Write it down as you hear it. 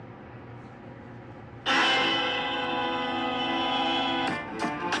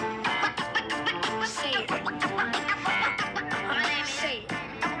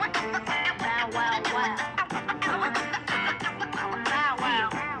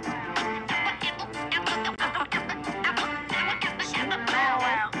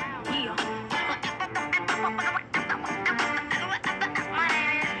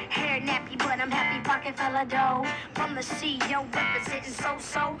pocket full of dough. From the CEO representing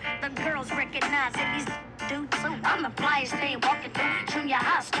so-so. The girls recognize that these do too. I'm the flyest thing walking through junior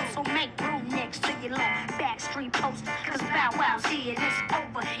high school. So make room next to your little backstreet poster. Cause Bow Wow's here and it's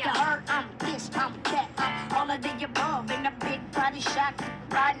over. You heard I'm this, I'm that. I'm all of the above in a big body shot.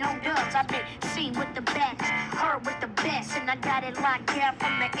 Riding on dubs, I've been seen with the best, heard with the best. And I got it locked down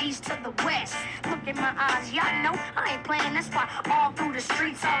from the east to the west. Look in my eyes, y'all know I ain't playing. That's why all through the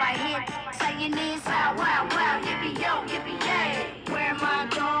streets all I hear saying is Bow Wow, wow, yippee yo, yippee yay. Where my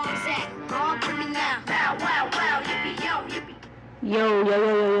dogs at? All for me now. Bow Wow, wow, yippee yo, yippee.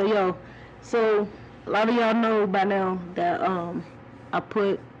 Yo. So a lot of y'all know by now that I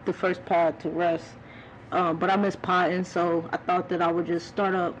put the first pod to rest. But I miss podding, so I thought that I would just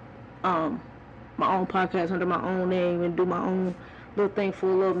start up my own podcast under my own name and do my own little thing for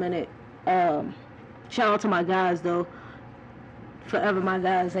a little minute. Shout out to my guys though. Forever my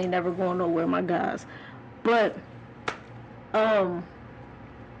guys, ain't never going nowhere, my guys. But I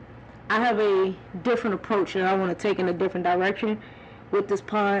have a different approach that I want to take in a different direction with this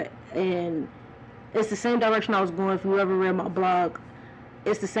pod, and it's the same direction I was going. If you ever read my blog,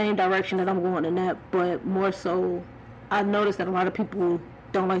 it's the same direction that I'm going in that, but more so I noticed that a lot of people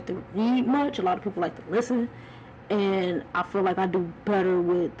don't like to read much. A lot of people like to listen, and I feel like I do better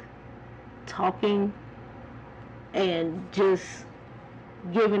with talking and just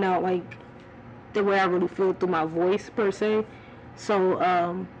giving out like the way I really feel through my voice per se. So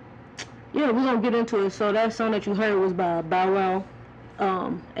yeah, we're gonna get into it. So that song that you heard was by Bow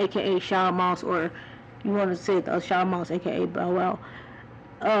Wow, aka Shy Mouse, or you want to say it, Shy Mouse, aka Bow Wow.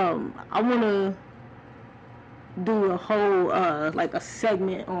 I want to do a whole like a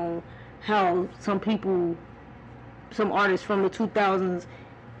segment on how some artists from the 2000s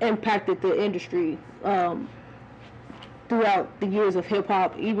impacted the industry throughout the years of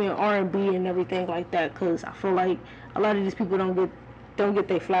hip-hop, even R&B and everything like that, because I feel like a lot of these people don't get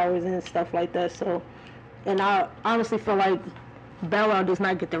their flowers and stuff like that. So, and I honestly feel like Bow Wow does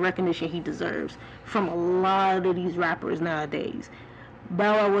not get the recognition he deserves from a lot of these rappers nowadays.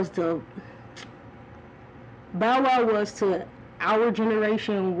 Bow Wow was to our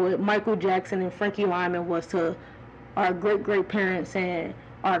generation what Michael Jackson and Frankie Lyman was to our great parents and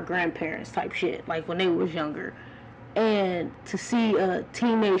our grandparents type shit, like when they was younger. And to see a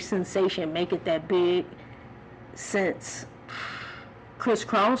teenage sensation make it that big since Criss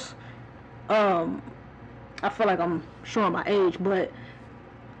Cross, I feel like I'm showing my age, but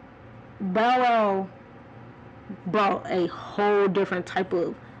Bow Wow brought a whole different type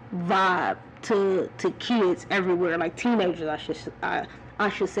of vibe to kids everywhere, like teenagers I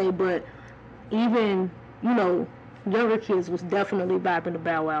should say, but even, you know, younger kids was definitely vibing to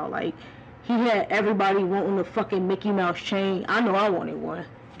Bow Wow. Like, he had everybody wanting a fucking Mickey Mouse chain. I know I wanted one.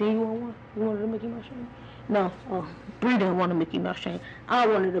 Did you want one? You wanted a Mickey Mouse chain? No. Bree didn't want a Mickey Mouse chain. I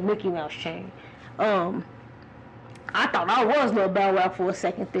wanted a Mickey Mouse chain. I thought I was Lil Bow Wow for a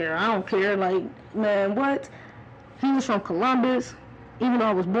second there. I don't care. Like, man, what? He was from Columbus. Even though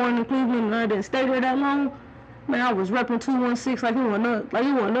I was born in Cleveland and I didn't stay there that long, man, I was repping 216 like he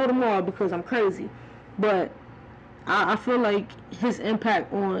wouldn't know tomorrow because I'm crazy. But I feel like his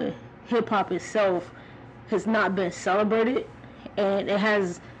impact on hip-hop itself has not been celebrated, and it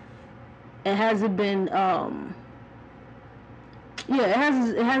hasn't been it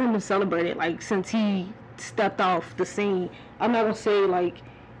hasn't been celebrated like since he stepped off the scene. I'm not gonna say like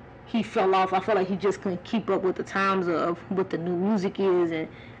he fell off. I feel like he just couldn't keep up with the times of what the new music is and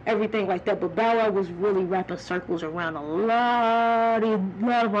everything like that. But Bow Wow was really wrapping circles around a lot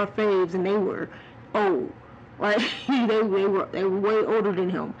of our faves, and they were old. Like they were way older than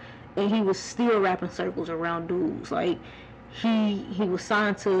him, and he was still wrapping circles around dudes. Like he was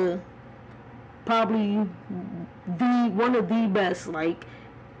signed to probably one of the best like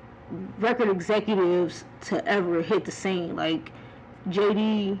record executives to ever hit the scene. Like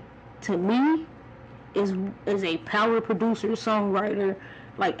JD, to me, is a power producer, songwriter,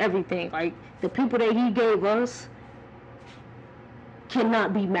 like everything. Like the people that he gave us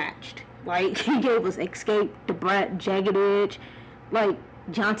cannot be matched. Like he gave us Escape, Da Brat, Jagged Edge, like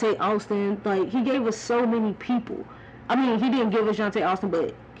Jonte Austin. Like he gave us so many people. I mean, he didn't give us Jonte Austin,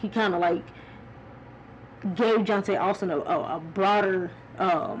 but he kind of like gave Jonte Austin a broader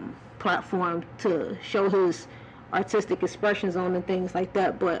platform to show his artistic expressions on and things like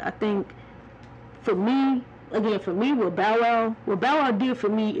that. But I think for me, what Bow Wow did for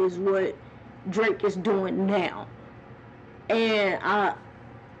me is what Drake is doing now. And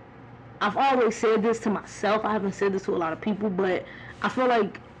I've always said this to myself. I haven't said this to a lot of people, but I feel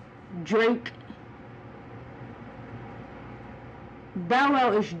like Drake Bow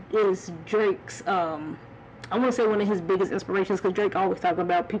Wow is Drake's, I want to say one of his biggest inspirations, because Drake always talks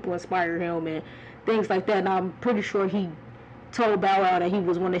about people inspire him and things like that, and I'm pretty sure he told Bow Wow that he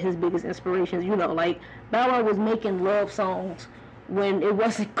was one of his biggest inspirations. You know, like, Bow Wow was making love songs when it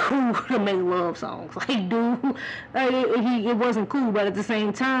wasn't cool to make love songs. Like, dude, like, it wasn't cool, but at the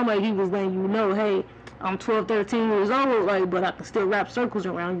same time, like, he was letting you know, hey, I'm 12, 13 years old, like, but I can still wrap circles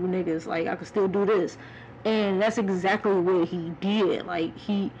around you niggas. Like, I can still do this. And that's exactly what he did. Like,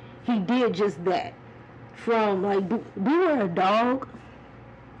 he did just that. From, like, Beware a Dog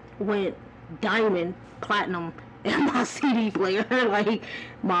went diamond, platinum in my CD player, like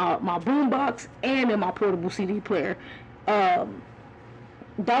my boombox and in my portable CD player.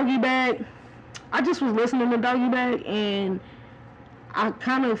 Doggy Bag, I just was listening to Doggy Bag and I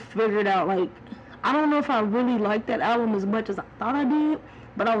kind of figured out, like, I don't know if I really liked that album as much as I thought I did,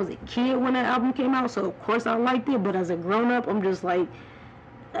 but I was a kid when that album came out, so of course I liked it. But as a grown up, I'm just like,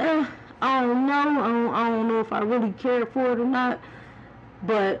 I don't know. I don't know if I really cared for it or not.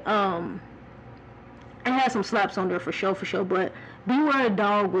 But it had some slaps on there for sure. But Beware a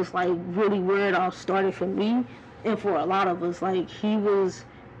Dog was like really where it all started for me and for a lot of us. Like, he was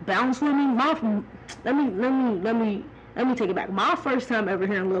Bounce With Me. Let me take it back. My first time ever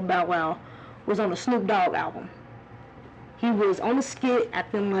hearing Lil Bow Wow was on the Snoop Dogg album. He was on a skit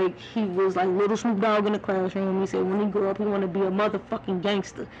acting like he was like little Snoop Dogg in the classroom. He said when he grew up he wanted to be a motherfucking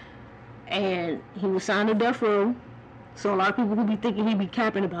gangster. And he was signed to Death Row. So a lot of people could be thinking he'd be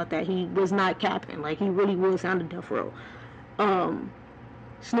capping about that. He was not capping. Like, he really was signed to Death Row.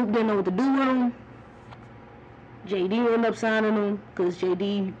 Snoop didn't know what to do with him. JD ended up signing him because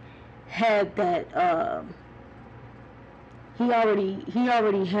JD had that, he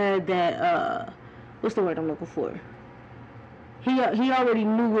already had that, what's the word I'm looking for? He already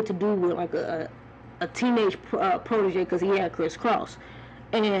knew what to do with, like, a teenage protege, because he had Chris Cross.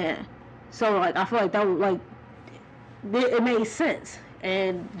 And so, like, I feel like that was, like, it made sense.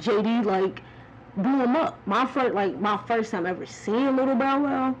 And JD, like, blew him up. My first time ever seeing Little Bow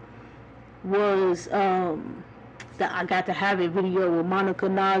Wow was that I got to have a video with Monica,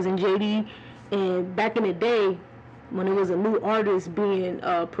 Nas, and JD. And back in the day, when it was a new artist being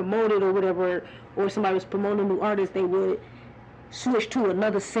promoted or whatever, or somebody was promoting a new artist, they would switch to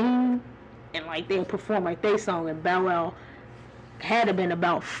another scene and, like, they'd perform like they song. And Bow Wow had to been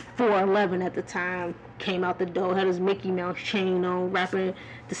about 4'11" at the time, came out the door, had his Mickey Mouse chain on, rapping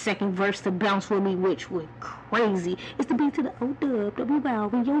the second verse to Bounce With Me, which was crazy. It's the beat to the O-Dub, W-Wow,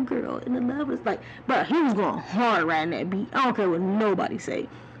 with your girl, and the love is like, bro, he was going hard riding that beat. I don't care what nobody say.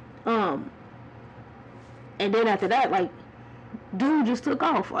 And then after that, like, dude just took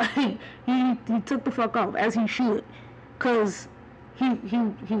off. Like, he took the fuck off, as he should, cause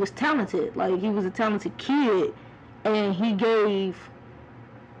he was talented. Like, he was a talented kid. And he gave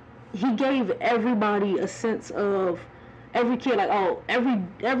everybody a sense of, every kid, like, oh, every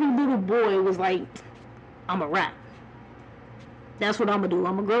little boy was like, I'm a rap. That's what I'm gonna do.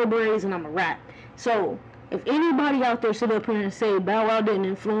 I'm gonna grow braids and I'm gonna rap. So if anybody out there sit up here and say Bow Wow didn't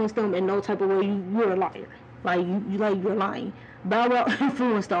influence them in no type of way, you're a liar. Like, you're lying. Bow Wow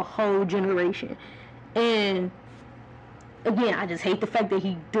influenced a whole generation. And again, I just hate the fact that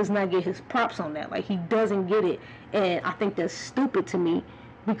he does not get his props on that. Like, he doesn't get it. And I think that's stupid to me,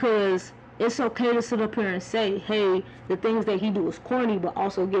 because it's okay to sit up here and say, hey, the things that he do is corny, but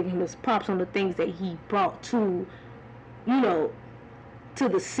also give him his props on the things that he brought to, you know, to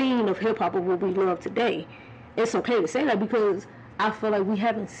the scene of hip-hop of what we love today. It's okay to say that, because I feel like we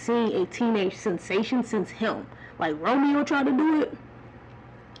haven't seen a teenage sensation since him. Like, Romeo tried to do it,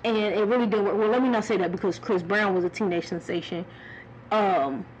 and it really didn't work. Well, let me not say that, because Chris Brown was a teenage sensation.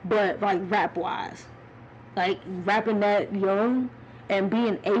 But, like, rap-wise, like, rapping that young and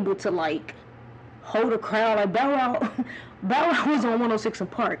being able to, like, hold a crowd. Like, Bow Wow was on 106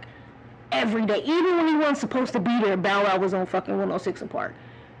 and Park every day. Even when he wasn't supposed to be there, Bow Wow was on fucking 106 and Park.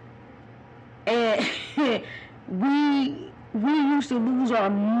 And we used to lose our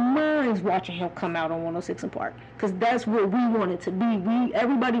minds watching him come out on 106 and Park, because that's what we wanted to be.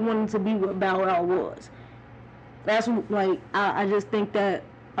 Everybody wanted to be what Bow Wow was. That's, like, I just think that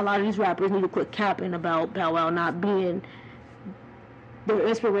a lot of these rappers need to quit capping about Bow Wow not being their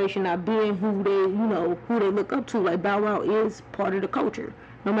inspiration, not being who they look up to. Like, Bow Wow is part of the culture,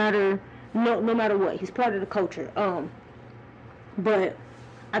 no matter what. He's part of the culture. But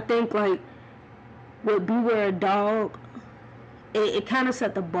I think, like, with Beware a Dog, it kind of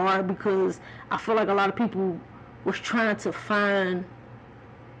set the bar, because I feel like a lot of people was trying to find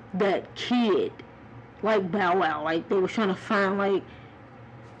that kid like Bow Wow. Like, they was trying to find, like,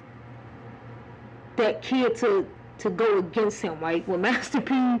 that kid to to go against him. Like when Master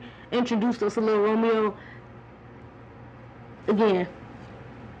P introduced us to Lil Romeo, again,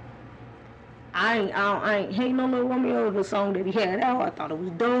 I ain't hating on Lil Romeo. The song that he had out, I thought it was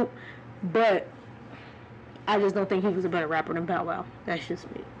dope, but I just don't think he was a better rapper than Bow Wow. That's just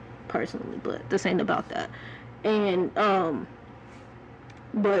me, personally, but this ain't about that. And,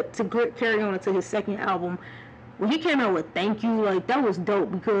 but to carry on into his second album, when he came out with Thank You, like, that was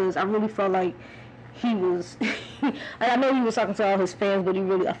dope, because I really felt like he was, like, I know he was talking to all his fans, but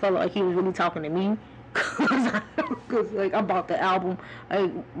I felt like he was really talking to me, because, like, I bought the album,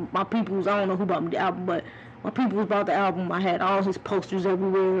 like, my peoples, I don't know who bought me the album, but my peoples bought the album. I had all his posters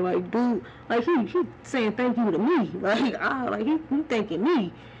everywhere. Like, dude, like he saying thank you to me. Like, he thanking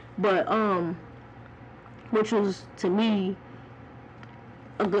me. But which was to me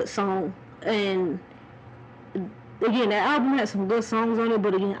a good song. And again, that album had some good songs on it.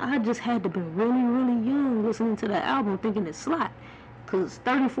 But again, I just had to be really, really young listening to that album, thinking it slap. Cause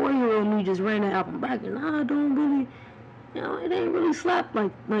 34-year-old me just ran the album back, and I don't really. It ain't really slapped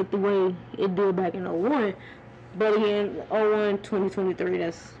like the way it did back in 01. But again, 01, 2023,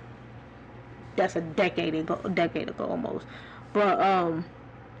 that's a decade ago almost. But and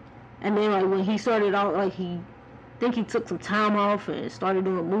then like when he started out, like he took some time off and started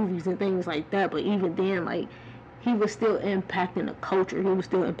doing movies and things like that. But even then, like he was still impacting the culture. He was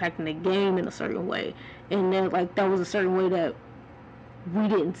still impacting the game in a certain way, and then like that was a certain way that we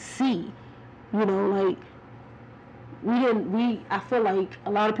didn't see, like. I feel like a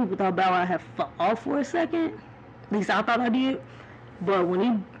lot of people thought Bow Wow had fell off for a second. At least I thought I did. But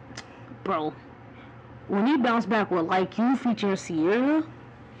when he bounced back with Like You featuring Sierra,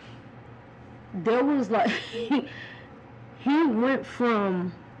 there was like, he went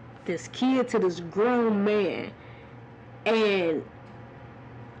from this kid to this grown man. And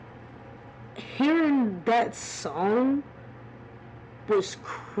hearing that song was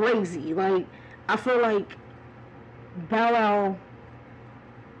crazy. Like, I feel like Bow Wow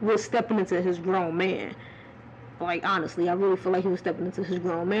was stepping into his grown man. Like, honestly, I really feel like he was stepping into his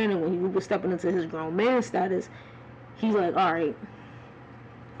grown man, and when he was stepping into his grown man status, he's like, alright,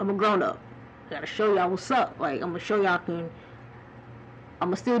 I'm a grown up. I gotta show y'all what's up. Like, I'm gonna show y'all I'm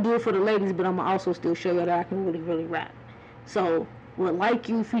gonna still do it for the ladies, but I'm gonna also still show y'all that I can really, really rap. So, with Like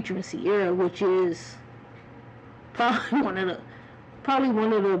You featuring Sierra, which is probably one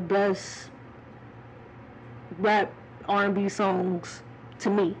of the best rap R&B songs to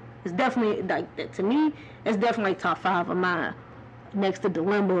me. It's definitely like that to me. It's definitely like top 5 of mine, next to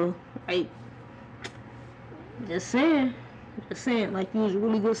Dilemma. Like, just saying, like, it was a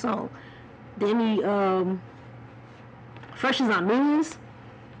really good song. Then he Fresh as I'm Is.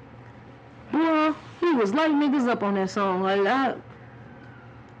 Boy, he was lighting niggas up on that song. Like, I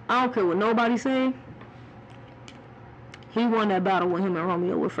don't care what nobody say. He won that battle with him and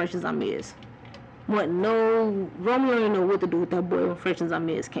Romeo with Fresh as I'm Is. Romeo didn't know what to do with that boy when Fresh as I'm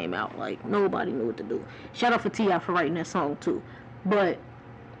Is came out. Like, nobody knew what to do. Shout out for T.I. for writing that song too. But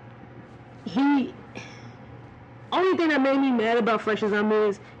only thing that made me mad about Fresh as I'm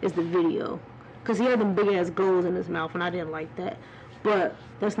Is the video. Because he had them big ass goals in his mouth and I didn't like that. But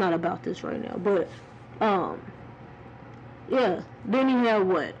that's not about this right now. But yeah. Then he had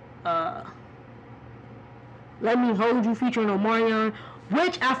what? Let Me Hold You featuring Omarion,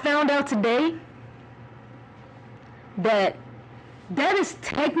 which I found out today that is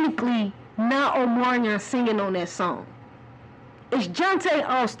technically not Omarion singing on that song. It's Jonte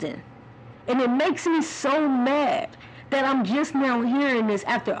Austin. And it makes me so mad that I'm just now hearing this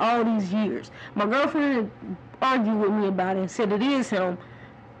after all these years. My girlfriend argued with me about it and said it is him.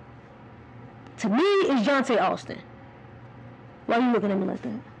 To me, it's Jonte Austin. Why are you looking at me like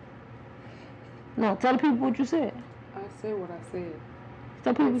that? No, tell the people what you said. I said what I said.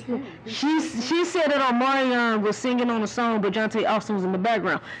 Tell people what you said. She said that Omarion was singing on the song, but Jonte Austin was in the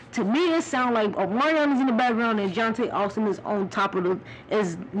background. To me, it sounds like Omarion is in the background and Jonte Austin is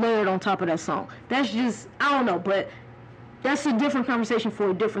is layered on top of that song. That's just, I don't know, but that's a different conversation for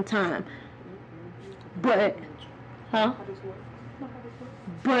a different time. But,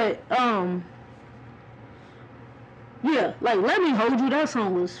 But, yeah, like, Let Me Hold You, that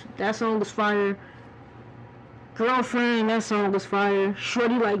song was fire. Girlfriend, that song was fire.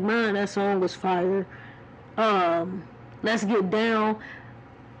 Shorty Like Mine, that song was fire. Let's Get Down.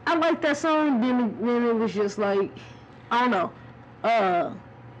 I like that song, then it was just like, I don't know.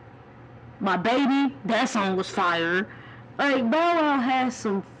 My Baby, that song was fire. Like, Bow Wow has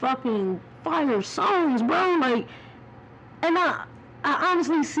some fucking fire songs, bro. Like, and I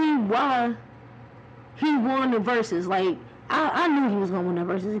honestly see why he won the verses. Like, I knew he was gonna win the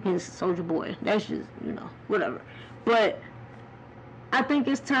verses against Soulja Boy. That's just, whatever. But I think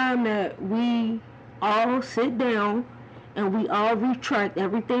it's time that we all sit down and we all retract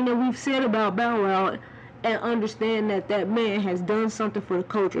everything that we've said about Bow Wow and understand that that man has done something for the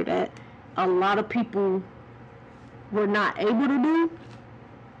culture that a lot of people were not able to do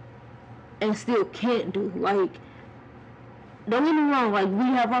and still can't do. Like, don't get me wrong, like, we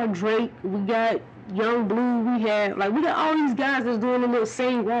have our Drake, we got Young Blue, we got all these guys that's doing a little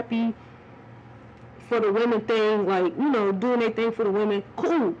sing rappy for the women thing, like, you know, doing their thing for the women.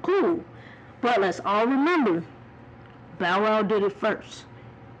 Cool. But let's all remember, Bow Wow did it first.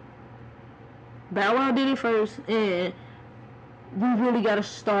 And we really gotta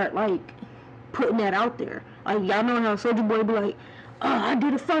start, like, putting that out there. Like, y'all know how Soulja Boy be like, oh, I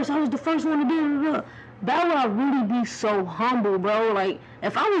did it first, I was the first one to do it. Bow Wow really be so humble, bro. Like,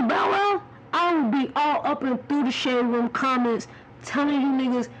 if I was Bow Wow, I would be all up and through the shade room comments telling you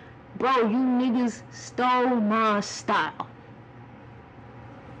niggas, bro, you niggas stole my style.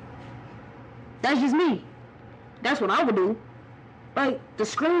 That's just me. That's what I would do. Like, the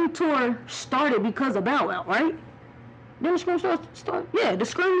Scream tour started because of Bow Wow, right? Didn't the Scream tour start? Yeah, the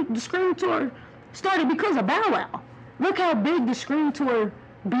Scream tour started because of Bow Wow. Look how big the Scream tour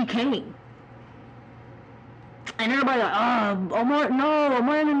became. And everybody like, Omar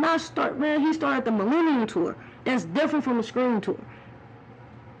did not start, man. He started the Millennium Tour. That's different from the Scream tour.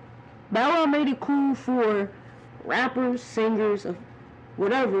 Bow Wow made it cool for rappers, singers, of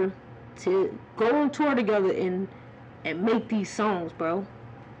whatever, to go on tour together and make these songs, bro.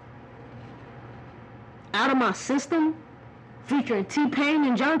 Out of My System, featuring T-Pain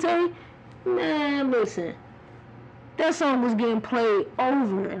and Jonte, man, listen. That song was getting played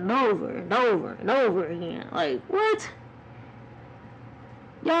over and over again. Like, what?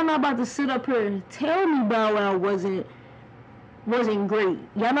 Y'all not about to sit up here and tell me Bow Wow wasn't great.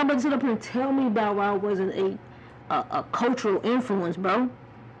 Y'all not about to sit up here and tell me Bow Wow wasn't a cultural influence, bro.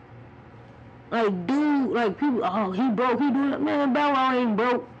 Like, dude, like, people, oh, he broke, he doing it. Man, Bow Wow ain't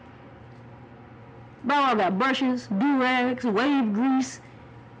broke. Bow Wow got brushes, do-rags, wave grease,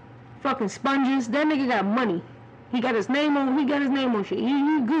 fucking sponges. That nigga got money. He got his name on shit.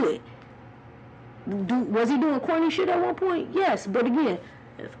 He good. Was he doing corny shit at one point? Yes, but again,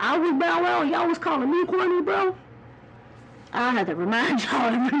 if I was Bow Wow and y'all was calling me corny, bro, I had to remind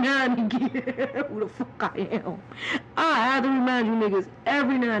y'all every now and again who the fuck I am. I had to remind you niggas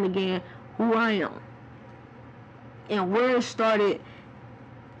every now and again who I am. And where it started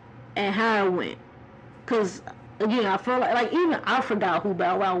and how it went. Cause again, I feel like even I forgot who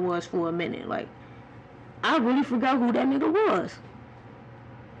Bow Wow was for a minute. Like, I really forgot who that nigga was.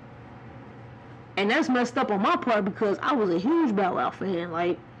 And that's messed up on my part because I was a huge Bow Wow fan.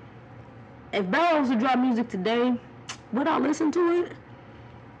 Like, if Bow Wow was to drop music today, would I listen to it?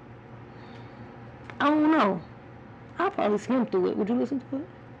 I don't know. I'll probably skim through it. Would you listen to it?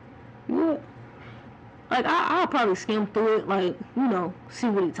 You would? Like, I'll probably skim through it, like, you know, see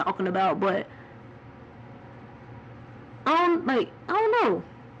what he's talking about, but I don't know.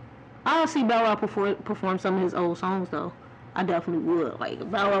 I'll see Bow Wow perform some of his old songs, though. I definitely would. Like,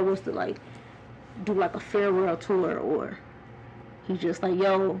 if Bow Wow was to, like, do, like, a farewell tour, or he's just like,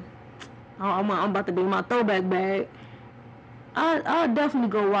 yo, I'm about to be in my throwback bag, I'll definitely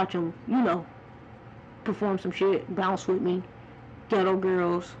go watch him, you know, perform some shit, Bounce With Me, Ghetto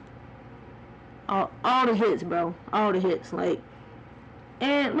Girls, all the hits, bro, all the hits, like,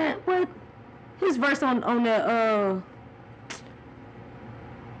 and, man, what, his verse on that,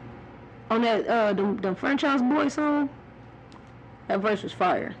 the Franchise Boy song, that verse was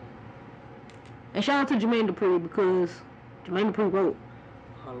fire. And shout out to Jermaine Dupri, because Jermaine Dupri wrote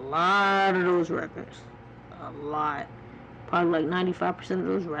a lot of those records. A lot. Probably like 95% of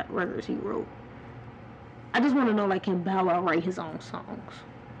those records he wrote. I just want to know, like, can Bow Wow write his own songs?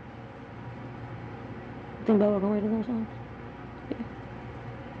 You think Bow Wow can write his own songs? Yeah.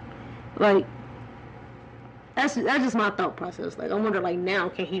 Like, that's just my thought process. Like, I wonder, like, now,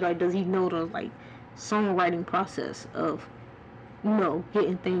 can he, like, does he know the, like, songwriting process of, you know,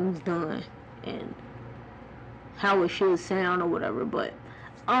 getting things done and how it should sound or whatever. But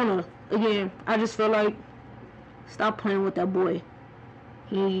I don't know. Again, I just feel like stop playing with that boy.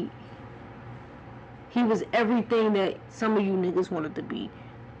 He was everything that some of you niggas wanted to be.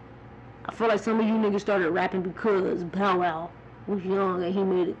 I feel like some of you niggas started rapping because Bow Wow was young and he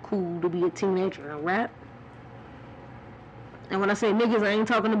made it cool to be a teenager and rap. And when I say niggas, I ain't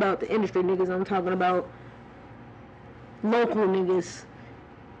talking about the industry niggas. I'm talking about local niggas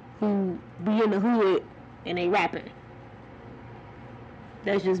who be in the hood and they rapping.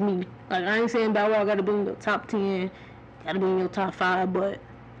 That's just me. Like, I ain't saying Bow Wow gotta be in your top 10, gotta be in your top 5, but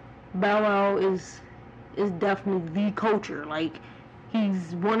Bow Wow is is definitely the culture. Like,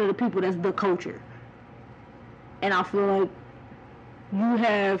 he's one of the people that's the culture. And I feel like you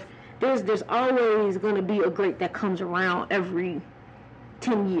have, there's always going to be a great that comes around every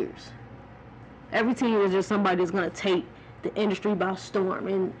 10 years. Every 10 years there's somebody that's going to take the industry by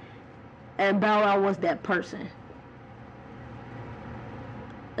storm. And Bow Wow was that person.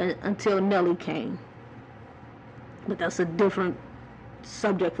 Until Nelly came. But that's a different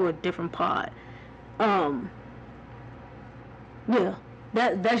subject for a different pod. Yeah,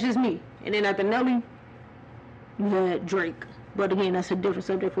 that's just me. And then after Nelly, you had Drake. But again, that's a different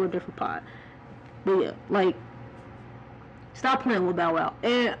subject for a different pod. But yeah, like, stop playing with Bow Wow.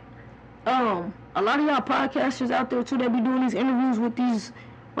 And a lot of y'all podcasters out there too that be doing these interviews with these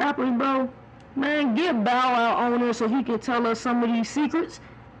rappers, bro. Man, get Bow Wow on there so he can tell us some of these secrets.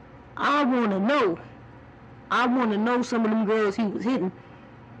 I wanna know. I wanna know some of them girls he was hitting.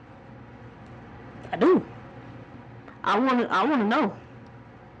 I do. I wanna know.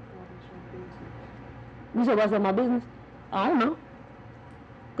 You said what's my business? I don't know.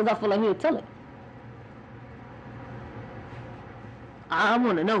 Cause I feel like he'll tell it. I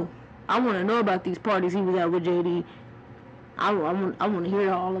wanna know. I wanna know about these parties he was at with JD. I wanna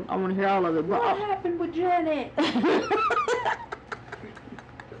hear all of it. But what happened with Janet?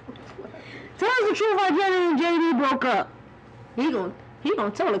 Tell us the truth why Janet and JD broke up. He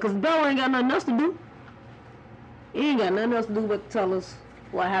gonna tell it, cause Bell ain't got nothing else to do. He ain't got nothing else to do but tell us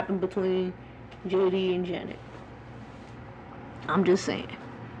what happened between JD and Janet. I'm just saying.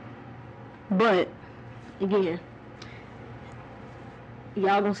 But again,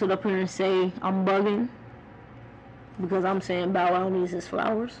 y'all gonna sit up here and say I'm bugging because I'm saying Bow Wow needs his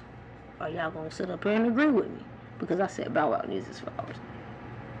flowers, or y'all gonna sit up here and agree with me because I said Bow Wow needs his flowers?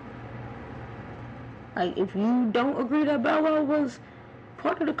 Like, if you don't agree that Bow Wow was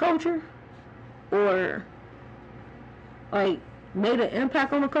part of the culture, or like made an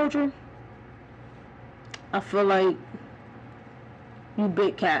impact on the culture, I feel like you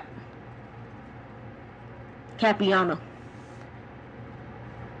big cap. Capiana.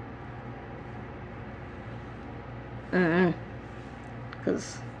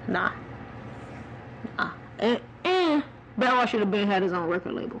 Cause nah. And Bow Wow should have been had his own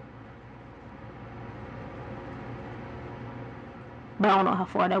record label. But I don't know how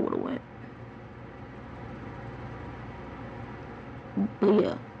far that would have went. But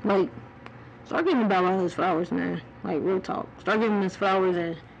yeah, like, start giving Bow Wow his flowers, man. Like, real talk. Start giving him his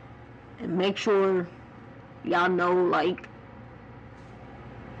flowers and make sure y'all know, like,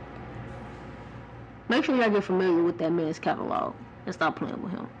 make sure y'all get familiar with that man's catalog and stop playing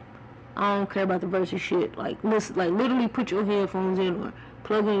with him. I don't care about the versus shit. Like, listen, like, literally put your headphones in or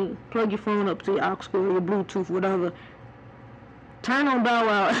plug your phone up to your aux cord or your Bluetooth, whatever. Turn on Bow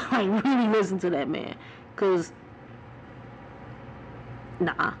Wow and, like, really listen to that man. Cause,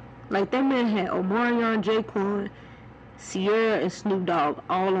 nah. Like, that man had Omarion, J-Quan, Sierra, and Snoop Dogg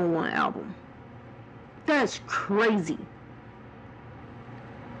all on one album. That's crazy.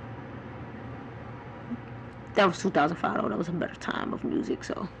 That was 2005 though. That was a better time of music,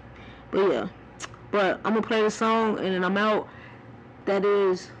 so. But yeah. But I'm gonna play the song and then I'm out. That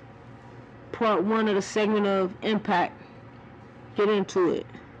is part 1 of the segment of Impact. Get into it.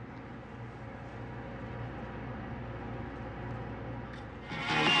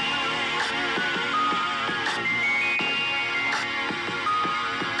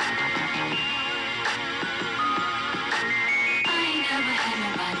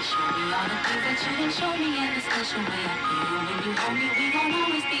 Show me in a special way I feel when you hold me. We gon'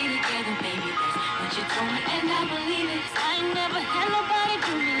 always be together, baby. That's what you told me, and I believe it. I ain't never had nobody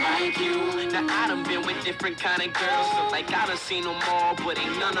do me like you. Now I done been with different kind of girls, so like I done seen them all, but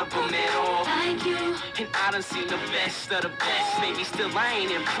ain't none of them at all like you. And I done seen the best of the best. Maybe still I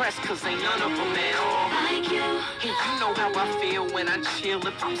ain't impressed, cause ain't none of them at all like you. And you know how I feel when I chill.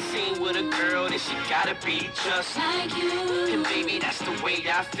 If I'm seen with a girl, then she gotta be just like you. And baby, that's the way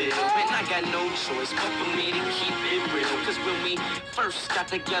I feel. And I got no choice but for me to keep it real. Cause when we first got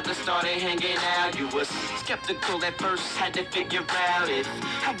together, started hanging out, you was skeptical at first, had to figure out if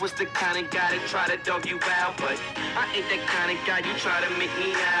I was the kind of guy that try to dog you out. But I ain't that kind of guy you try to make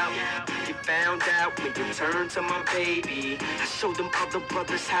me out. You found out when you turned to my baby. I showed them other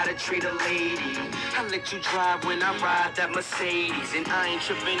brothers how to treat a lady. I let you drive when I ride that Mercedes. And I ain't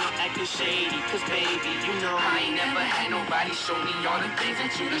tripping or acting shady. Cause baby, you know I ain't never had nobody show me all the things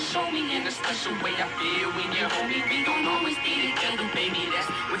that you done show me. In a special way I feel when you hold me. We gon' always be together, baby. That's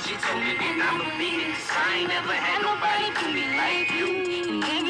what you told me, and I believe it. Cause I ain't never had nobody do me like you.